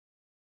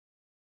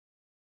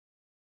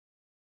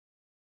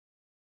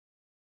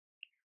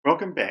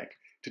Welcome back.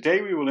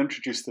 Today we will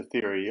introduce the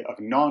theory of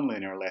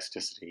nonlinear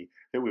elasticity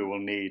that we will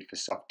need for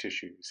soft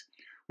tissues.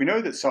 We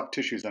know that soft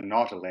tissues are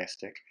not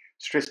elastic.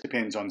 Stress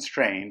depends on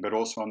strain, but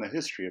also on the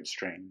history of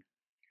strain.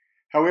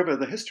 However,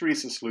 the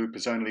hysteresis loop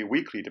is only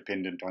weakly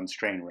dependent on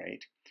strain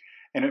rate,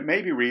 and it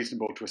may be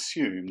reasonable to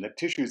assume that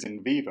tissues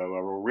in vivo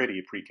are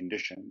already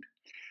preconditioned.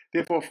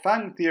 Therefore,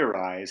 Fung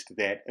theorized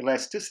that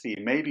elasticity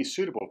may be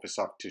suitable for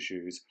soft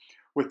tissues,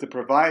 with the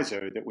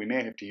proviso that we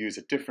may have to use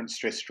a different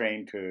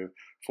stress-strain curve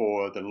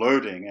for the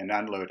loading and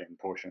unloading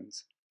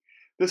portions.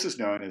 This is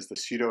known as the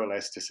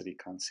pseudoelasticity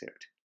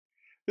concept.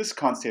 This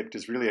concept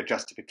is really a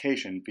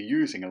justification for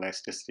using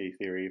elasticity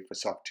theory for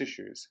soft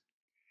tissues.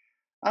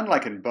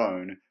 Unlike in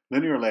bone,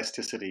 linear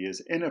elasticity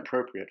is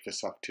inappropriate for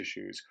soft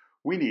tissues.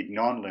 We need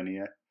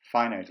nonlinear,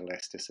 finite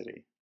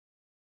elasticity.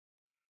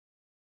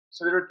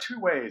 So there are two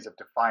ways of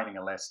defining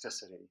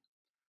elasticity.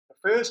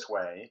 The first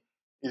way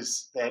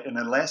is that in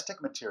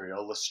elastic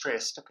material, the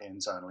stress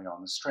depends only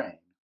on the strain.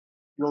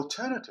 The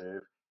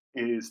alternative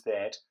is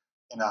that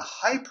in a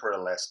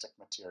hyperelastic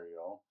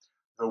material,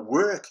 the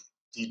work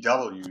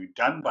dW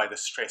done by the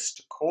stress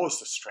to cause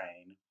the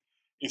strain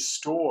is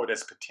stored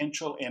as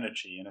potential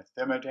energy in a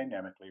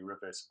thermodynamically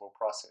reversible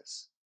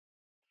process.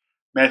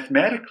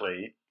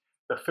 Mathematically,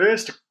 the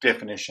first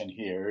definition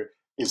here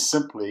is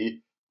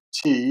simply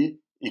T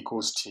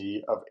equals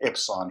T of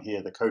epsilon,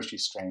 here the Cauchy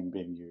strain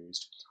being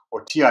used,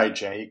 or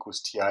Tij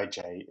equals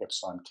Tij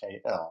epsilon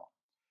KL.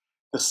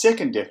 The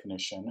second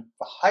definition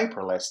for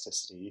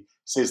hyperelasticity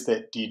says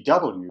that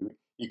dW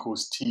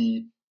equals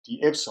T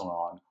d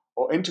epsilon,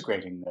 or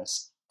integrating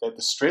this, that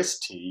the stress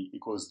T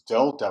equals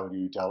del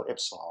W del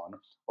epsilon,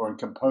 or in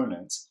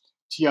components,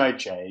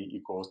 Tij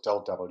equals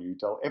del W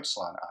del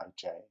epsilon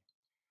Ij,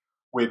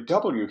 where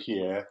W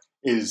here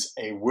is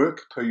a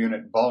work per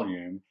unit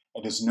volume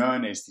and is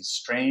known as the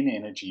strain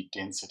energy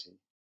density.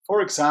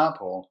 For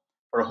example,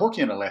 for a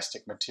Hookean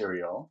elastic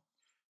material,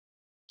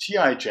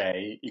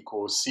 Tij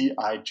equals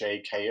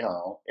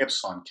Cijkl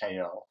epsilon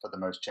KL for the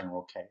most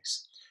general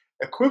case.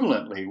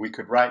 Equivalently, we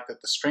could write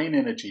that the strain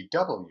energy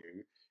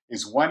W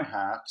is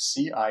 1/2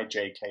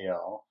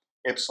 Cijkl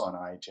epsilon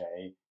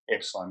Ij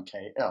epsilon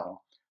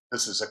KL.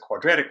 This is a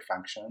quadratic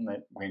function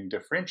that, when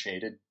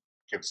differentiated,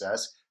 gives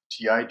us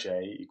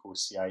Tij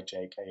equals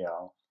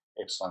Cijkl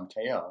epsilon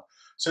KL.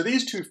 So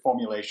these two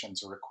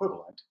formulations are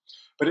equivalent,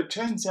 but it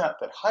turns out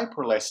that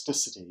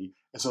hyperelasticity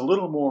is a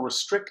little more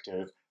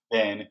restrictive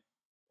than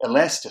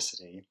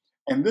elasticity,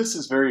 and this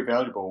is very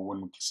valuable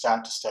when we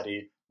start to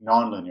study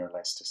nonlinear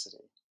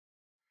elasticity.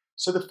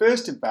 So the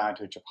first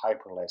advantage of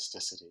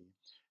hyperelasticity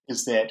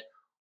is that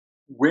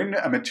when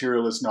a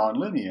material is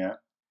nonlinear,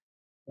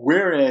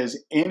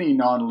 whereas any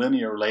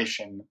nonlinear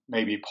relation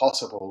may be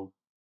possible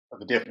for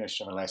the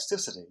definition of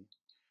elasticity,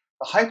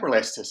 the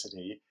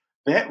hyperelasticity,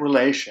 that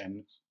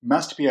relation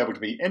must be able to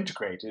be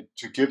integrated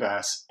to give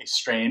us a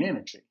strain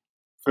energy.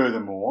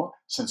 Furthermore,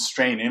 since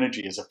strain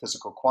energy is a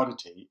physical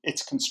quantity,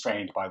 it's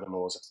constrained by the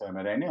laws of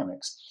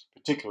thermodynamics,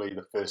 particularly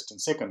the first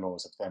and second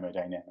laws of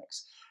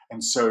thermodynamics.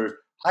 And so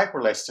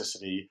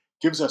hyperelasticity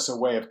gives us a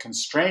way of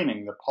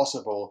constraining the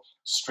possible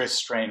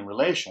stress-strain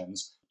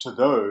relations to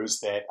those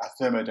that are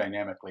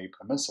thermodynamically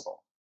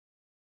permissible.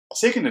 A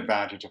second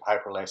advantage of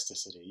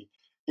hyperelasticity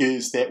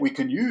is that we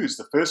can use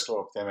the first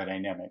law of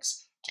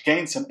thermodynamics to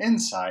gain some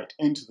insight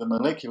into the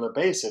molecular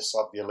basis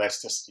of the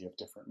elasticity of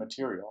different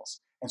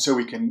materials. And so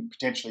we can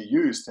potentially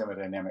use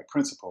thermodynamic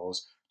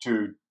principles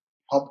to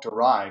help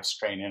derive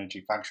strain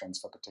energy functions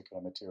for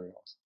particular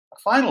materials. A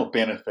final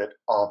benefit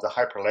of the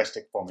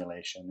hyperelastic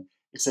formulation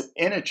is that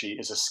energy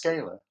is a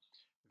scalar.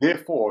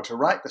 Therefore, to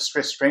write the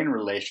stress-strain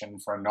relation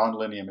for a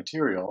nonlinear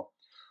material,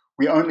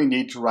 we only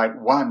need to write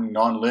one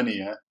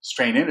nonlinear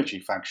strain energy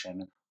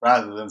function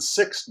rather than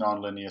 6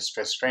 nonlinear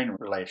stress-strain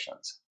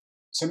relations.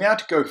 So now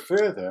to go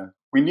further,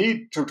 we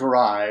need to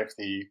derive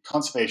the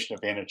conservation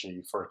of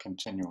energy for a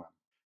continuum.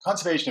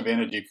 Conservation of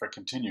energy for a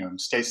continuum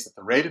states that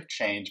the rate of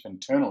change of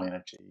internal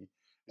energy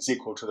is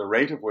equal to the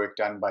rate of work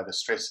done by the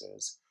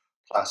stressors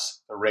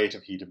plus the rate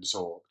of heat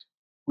absorbed.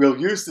 We'll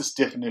use this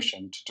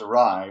definition to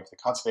derive the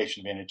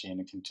conservation of energy in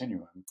a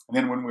continuum, and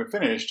then when we're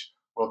finished,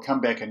 we'll come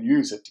back and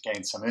use it to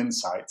gain some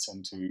insights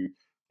into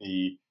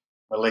the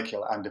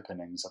molecular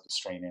underpinnings of the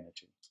strain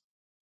energy.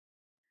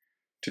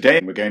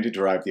 Today, we're going to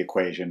derive the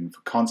equation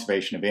for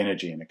conservation of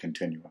energy in a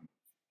continuum.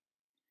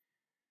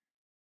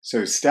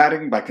 So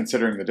starting by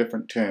considering the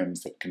different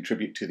terms that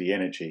contribute to the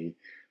energy,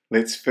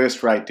 let's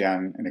first write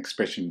down an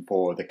expression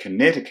for the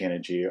kinetic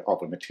energy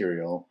of a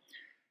material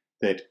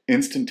that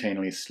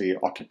instantaneously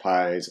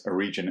occupies a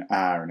region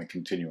R in a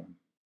continuum.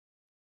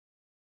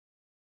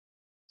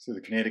 So the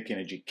kinetic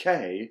energy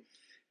K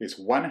is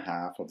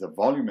 1/2 of the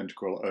volume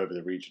integral over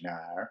the region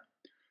R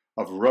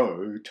of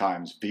rho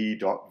times V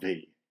dot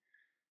V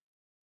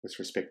with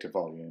respect to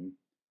volume,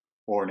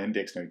 or in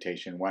index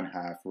notation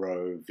 1/2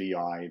 rho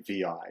VI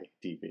VI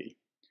dV.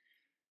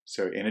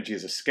 So energy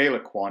is a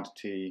scalar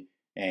quantity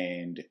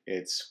and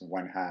it's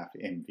 1/2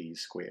 mv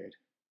squared.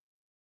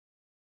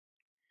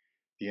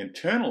 The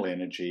internal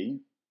energy,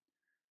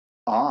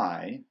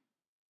 I,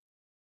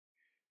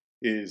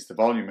 is the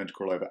volume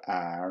integral over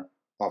R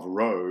of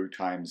rho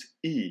times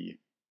E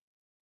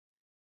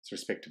with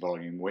respect to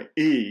volume, where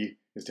E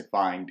is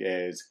defined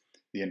as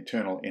the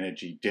internal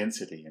energy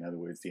density, in other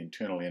words, the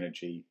internal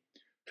energy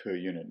per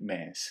unit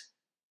mass.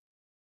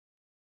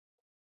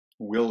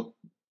 We'll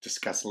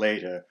discuss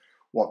later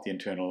what the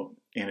internal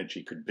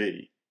energy could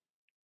be.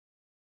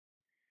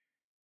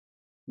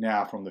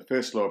 Now, from the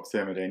first law of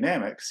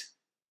thermodynamics,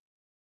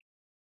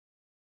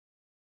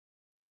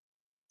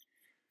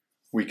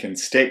 we can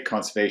state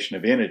conservation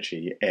of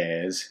energy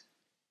as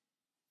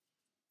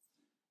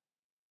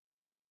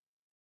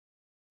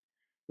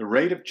the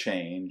rate of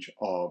change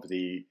of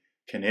the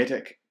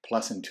kinetic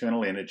plus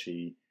internal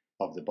energy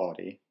of the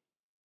body,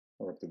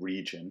 or of the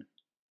region,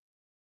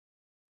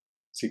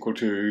 is equal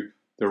to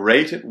the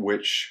rate at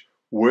which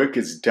work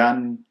is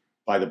done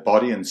by the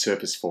body and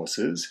surface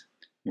forces,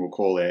 and we'll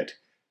call that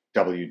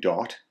W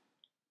dot,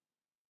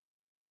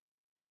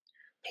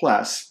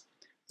 plus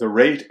the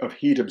rate of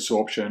heat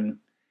absorption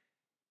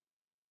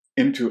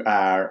into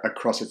R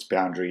across its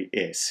boundary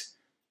S,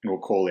 and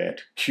we'll call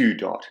that Q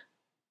dot.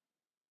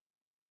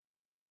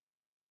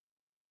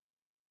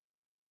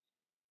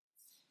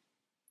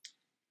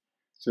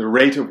 So the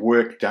rate of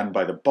work done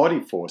by the body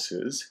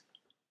forces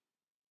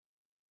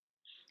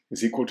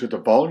is equal to the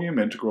volume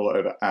integral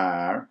over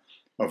R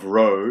of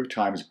rho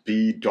times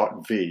B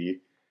dot V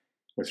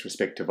with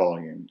respect to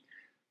volume.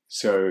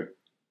 So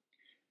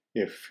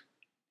if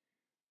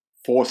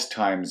force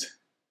times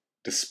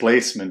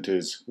displacement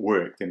is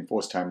work, then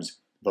force times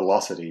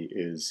velocity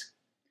is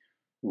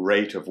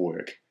rate of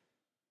work.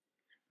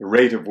 The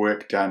rate of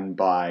work done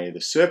by the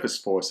surface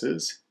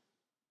forces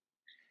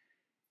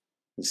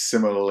is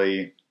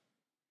similarly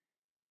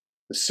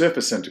the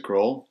surface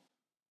integral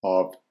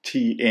of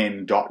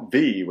Tn dot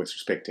V with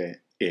respect to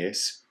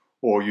S,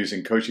 or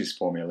using Cauchy's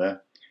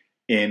formula,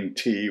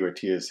 Nt, where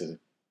T is the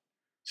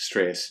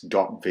stress,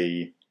 dot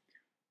V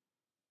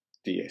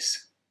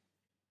ds.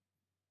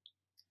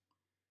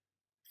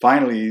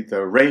 Finally,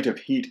 the rate of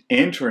heat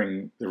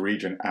entering the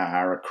region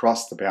R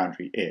across the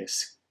boundary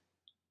S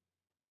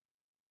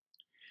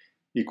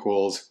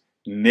equals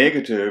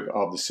negative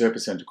of the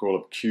surface integral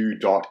of Q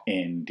dot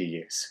N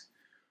ds,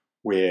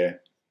 where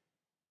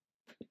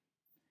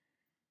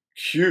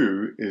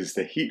Q is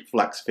the heat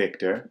flux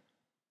vector,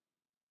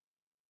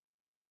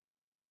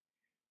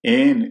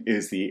 N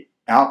is the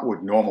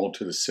outward normal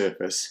to the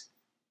surface,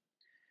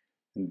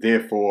 and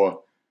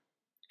therefore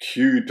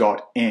Q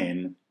dot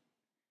N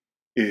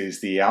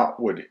is the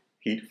outward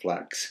heat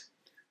flux.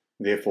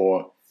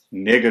 Therefore,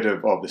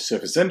 negative of the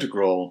surface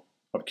integral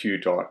of Q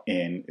dot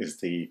N is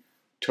the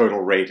total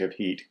rate of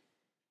heat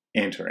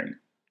entering.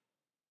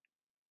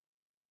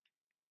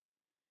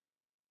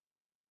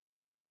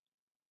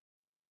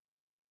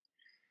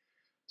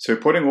 So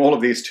putting all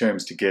of these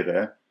terms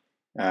together,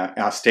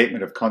 our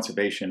statement of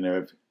conservation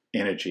of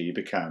energy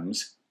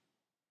becomes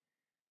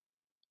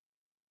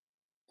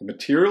the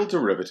material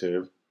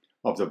derivative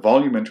of the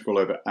volume integral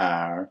over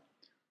R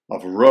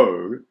of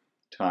rho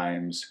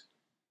times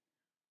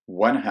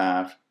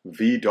 1/2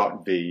 V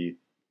dot V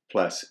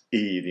plus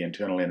E, the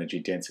internal energy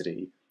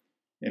density,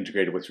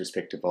 integrated with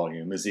respect to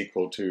volume, is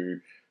equal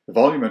to the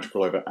volume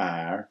integral over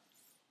R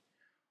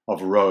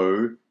of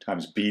rho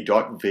times B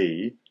dot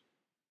V,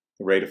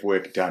 the rate of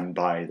work done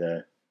by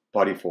the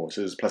body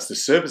forces, plus the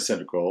surface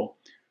integral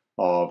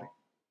of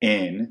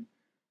N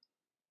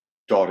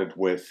dotted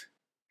with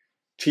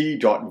T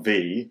dot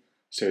V,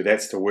 so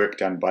that's the work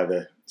done by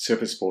the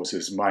surface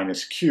forces,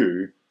 minus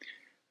Q,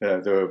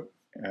 the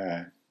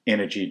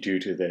energy due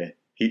to the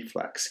heat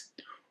flux.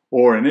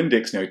 Or in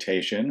index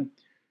notation,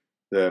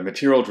 the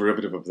material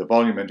derivative of the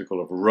volume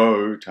integral of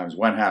rho times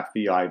 1/2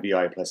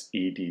 VI plus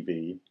E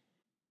dV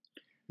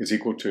is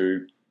equal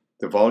to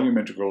the volume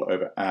integral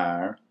over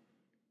R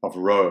of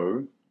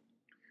rho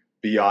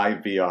VI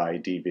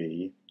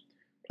dV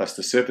plus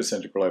the surface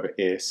integral over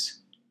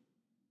S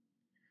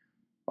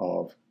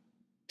of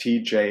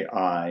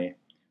TJI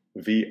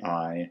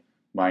VI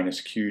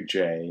minus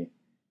QJ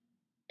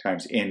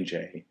times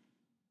NJ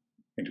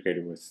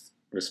integrated with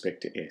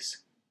respect to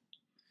S.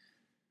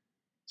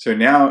 So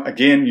now,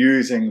 again,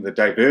 using the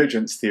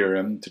divergence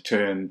theorem to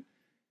turn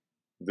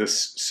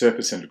this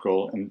surface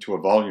integral into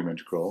a volume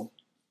integral,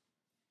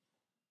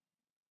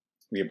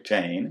 we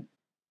obtain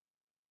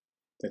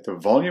that the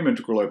volume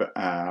integral over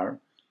R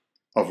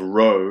of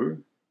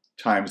rho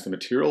times the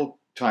material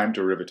time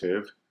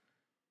derivative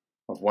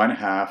of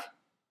 1/2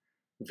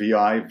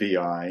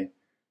 VI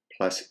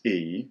plus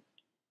E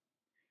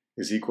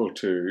is equal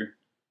to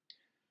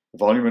the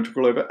volume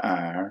integral over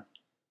R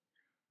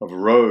of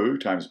rho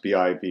times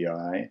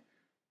BI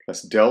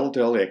plus del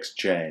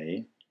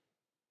xj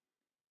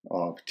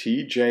of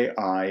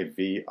TJI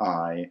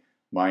VI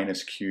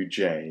minus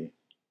QJ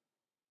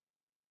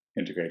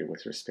integrated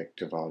with respect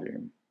to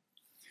volume.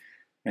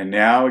 And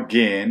now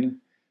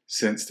again,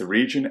 since the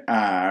region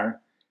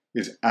R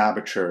is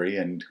arbitrary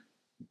and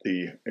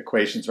the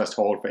equations must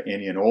hold for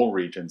any and all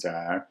regions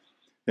R,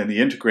 then the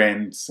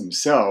integrands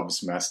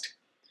themselves must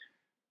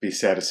be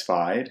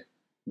satisfied.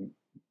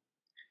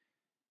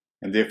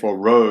 And therefore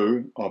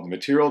rho of the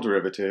material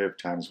derivative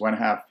times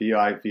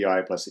 1/2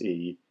 VI plus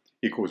E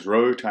equals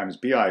rho times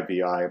BI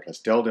plus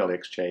del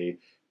xj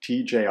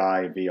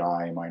TJI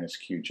VI minus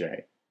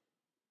QJ.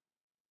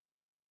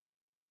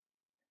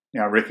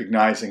 Now,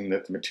 recognizing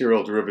that the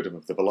material derivative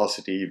of the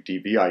velocity of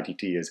dvi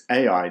dt is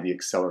ai, the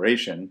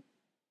acceleration,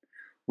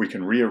 we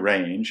can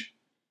rearrange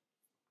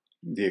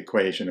the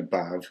equation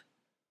above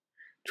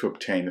to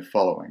obtain the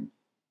following.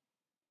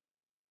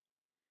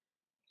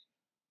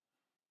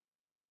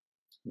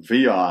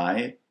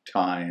 Vi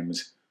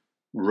times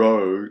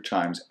rho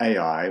times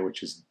ai,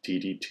 which is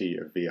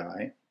ddt of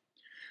vi,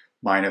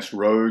 minus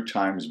rho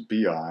times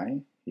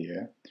bi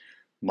here,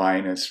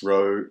 minus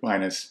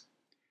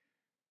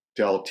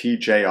del tji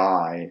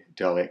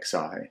del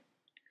xi,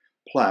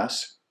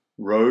 plus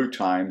rho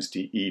times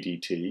dE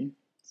dt,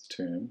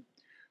 term,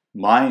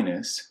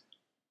 minus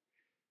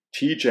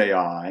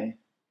tji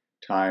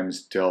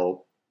times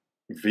del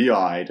vi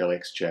del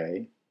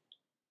xj,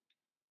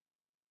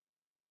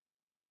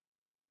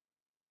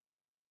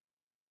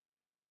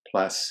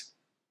 plus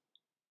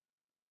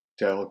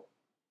del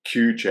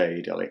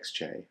qj del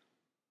xj.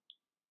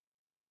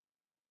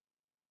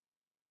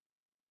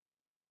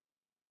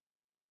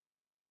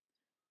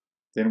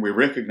 Then we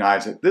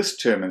recognize that this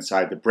term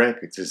inside the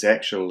brackets is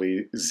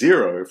actually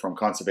 0 from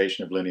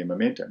conservation of linear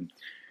momentum.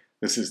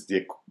 This is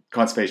the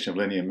conservation of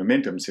linear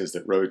momentum says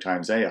that rho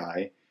times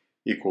ai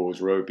equals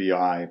rho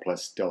bi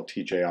plus del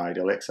tji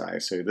del xi.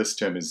 So this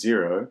term is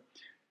 0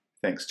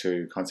 thanks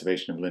to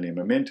conservation of linear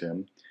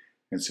momentum.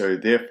 And so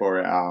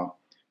therefore our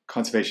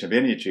conservation of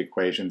energy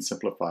equation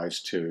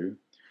simplifies to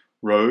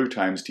rho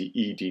times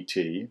dE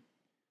dt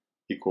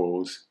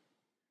equals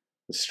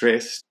the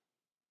stress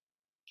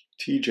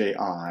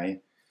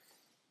TJI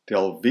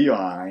del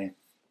VI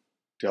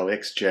del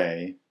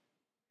XJ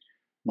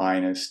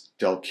minus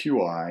del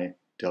QI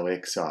del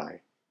XI.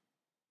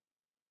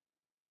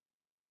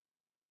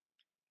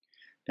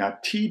 Now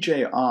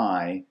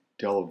TJI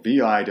del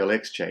VI del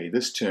XJ,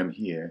 this term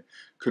here,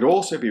 could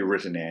also be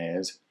written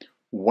as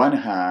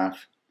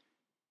 1/2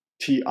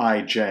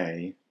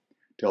 TIJ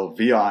del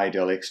VI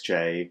del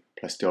XJ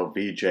plus del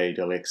VJ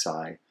del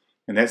XI.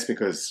 And that's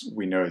because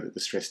we know that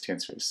the stress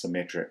tensor is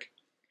symmetric.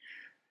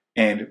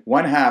 And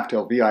 1/2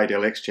 del VI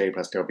del XJ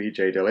plus del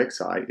VJ del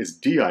XI is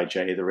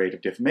Dij, the rate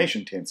of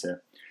deformation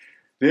tensor.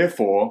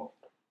 Therefore,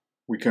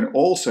 we can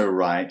also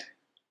write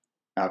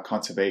our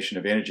conservation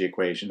of energy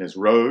equation as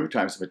rho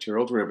times the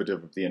material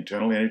derivative of the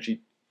internal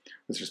energy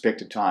with respect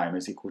to time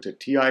is equal to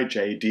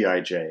Tij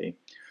Dij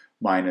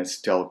minus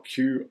del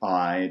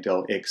Qi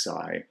del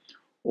Xi,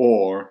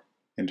 or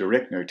in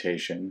direct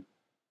notation,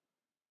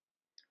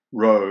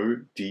 rho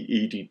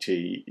dE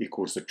dt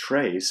equals the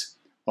trace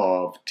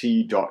of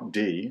T dot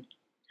D,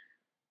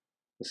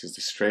 this is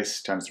the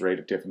stress times the rate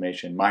of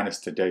deformation, minus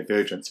the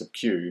divergence of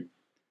Q,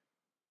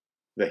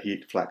 the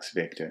heat flux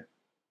vector,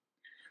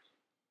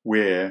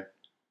 where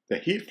the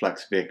heat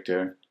flux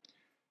vector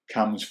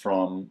comes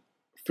from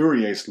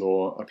Fourier's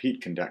law of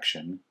heat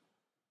conduction,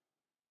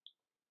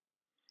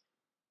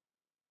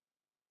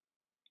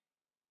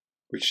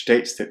 which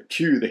states that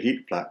Q, the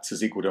heat flux,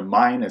 is equal to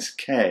minus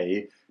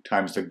K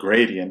times the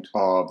gradient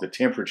of the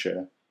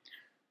temperature,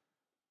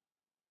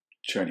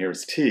 shown here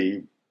as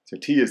T. So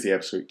T is the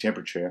absolute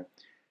temperature,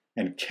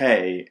 and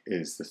K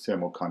is the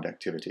thermal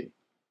conductivity.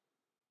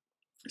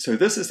 So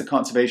this is the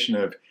conservation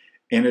of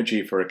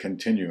energy for a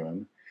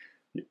continuum.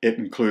 It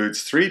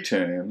includes 3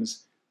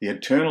 terms: the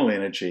internal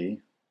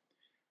energy,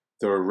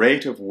 the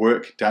rate of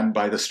work done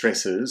by the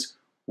stresses,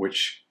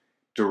 which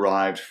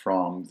derived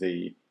from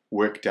the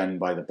work done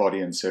by the body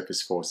and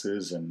surface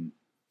forces and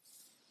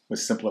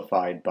was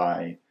simplified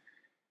by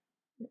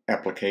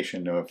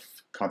application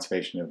of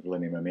conservation of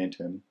linear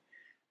momentum,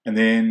 and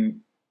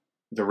then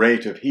the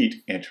rate of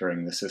heat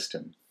entering the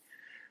system.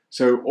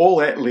 So all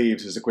that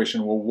leaves is the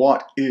question, well,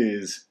 what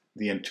is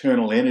the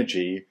internal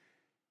energy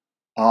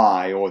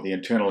I, or the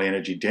internal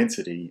energy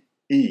density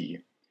E?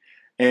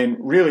 And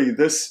really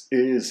this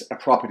is a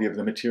property of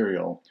the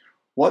material.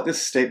 What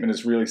this statement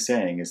is really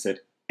saying is that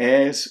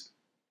as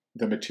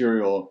the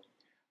material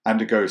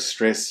undergoes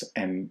stress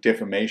and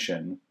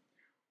deformation,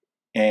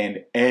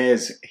 and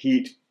as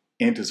heat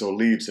enters or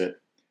leaves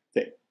it,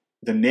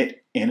 the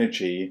net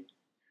energy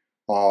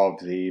of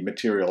the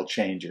material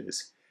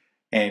changes.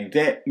 And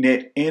that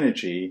net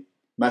energy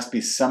must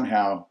be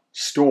somehow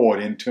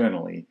stored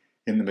internally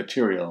in the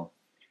material.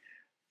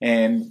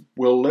 And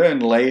we'll learn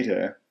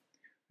later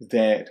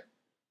that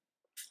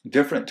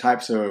different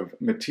types of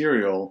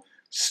material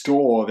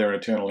store their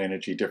internal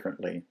energy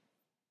differently.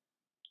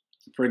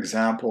 For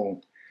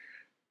example,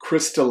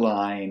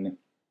 crystalline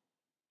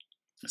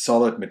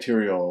solid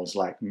materials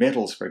like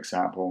metals, for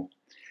example,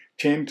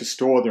 tend to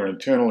store their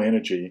internal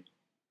energy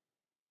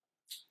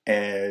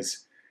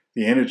as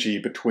the energy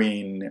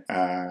between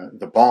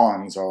the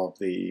bonds of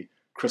the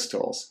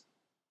crystals.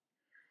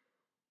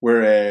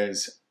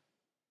 Whereas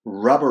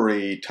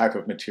rubbery type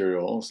of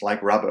materials,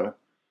 like rubber,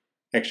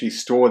 actually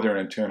store their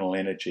internal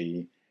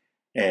energy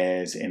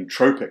as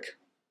entropic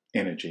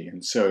energy.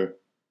 And so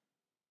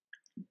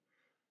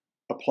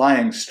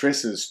applying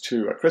stresses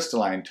to a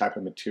crystalline type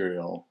of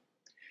material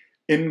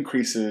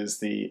increases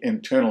the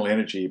internal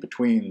energy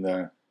between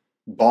the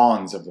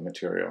bonds of the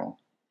material,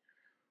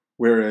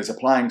 whereas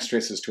applying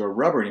stresses to a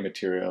rubbery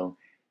material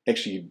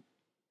actually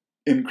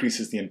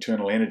increases the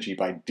internal energy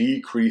by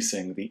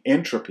decreasing the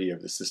entropy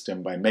of the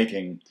system, by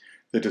making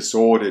the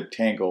disordered,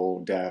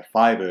 tangled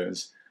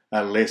fibers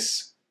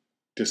less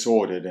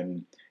disordered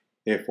and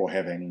therefore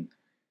having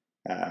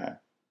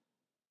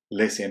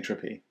less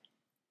entropy.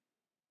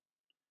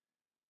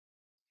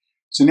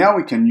 So now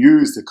we can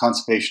use the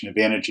conservation of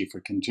energy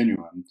for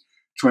continuum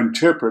to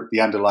interpret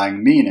the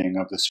underlying meaning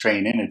of the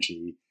strain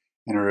energy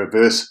in a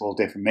reversible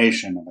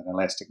deformation of an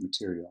elastic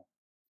material.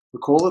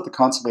 Recall that the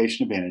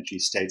conservation of energy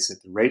states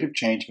that the rate of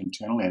change of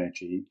internal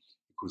energy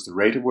equals the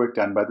rate of work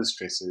done by the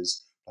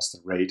stresses plus the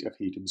rate of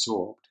heat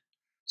absorbed.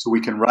 So we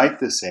can write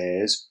this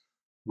as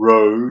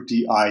rho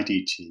di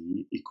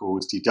dt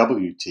equals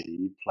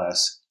dwt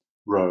plus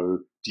rho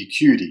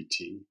dq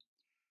dt.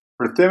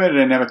 For a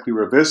thermodynamically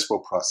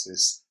reversible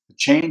process, the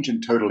change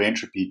in total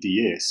entropy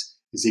ds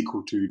is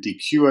equal to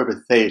dq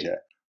over theta,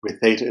 where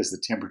theta is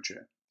the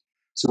temperature.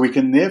 So we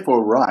can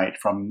therefore write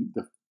from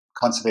the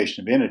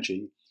conservation of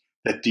energy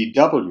that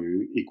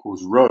dw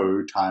equals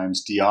rho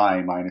times di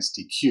minus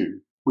dq,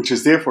 which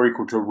is therefore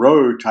equal to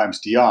rho times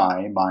di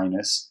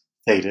minus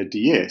theta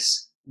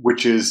ds,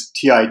 which is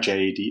tij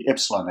d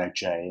epsilon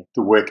ij,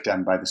 the work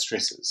done by the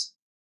stresses.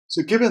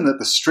 So given that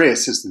the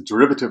stress is the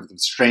derivative of the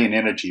strain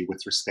energy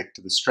with respect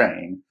to the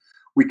strain,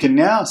 we can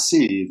now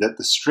see that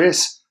the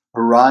stress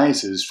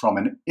arises from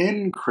an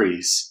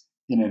increase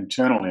in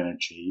internal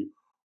energy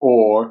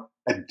or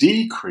a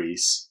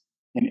decrease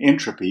in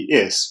entropy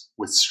S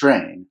with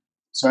strain.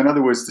 So in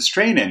other words, the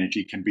strain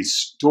energy can be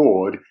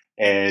stored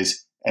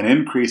as an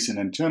increase in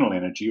internal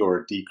energy or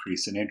a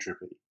decrease in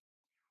entropy,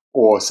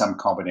 or some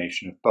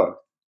combination of both.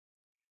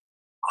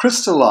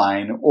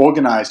 Crystalline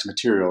organized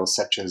materials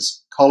such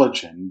as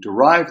collagen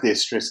derive their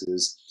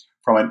stresses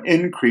from an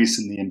increase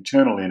in the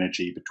internal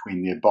energy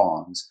between their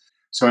bonds.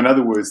 So in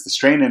other words, the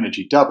strain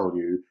energy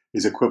W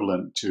is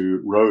equivalent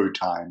to rho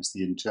times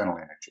the internal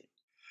energy.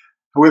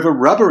 However,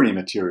 rubbery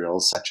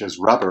materials such as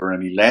rubber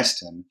and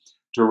elastin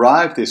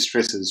derive their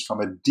stresses from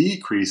a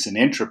decrease in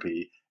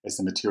entropy as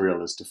the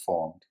material is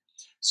deformed.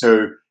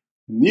 So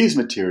in these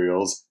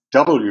materials,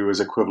 W is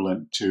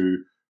equivalent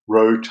to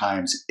rho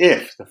times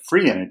F, the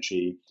free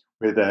energy,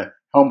 where the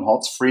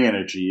Helmholtz free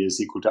energy is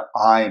equal to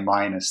I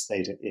minus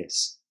theta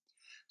S.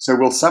 So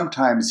we'll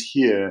sometimes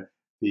hear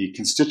the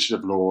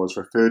constitutive laws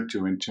referred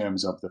to in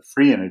terms of the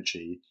free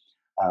energy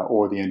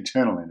or the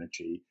internal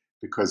energy,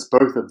 because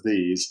both of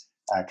these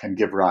can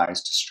give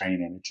rise to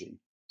strain energy.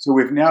 So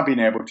we've now been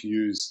able to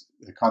use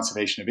the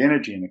conservation of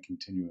energy in a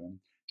continuum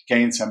to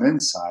gain some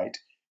insight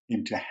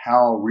into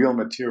how real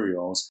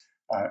materials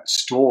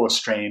store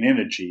strain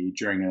energy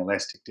during an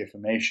elastic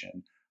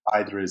deformation,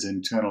 either as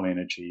internal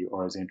energy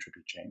or as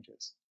entropy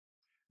changes.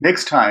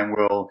 Next time,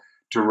 we'll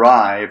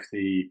derive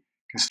the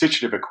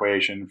constitutive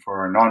equation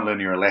for a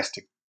nonlinear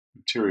elastic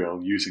material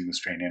using the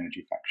strain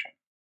energy function.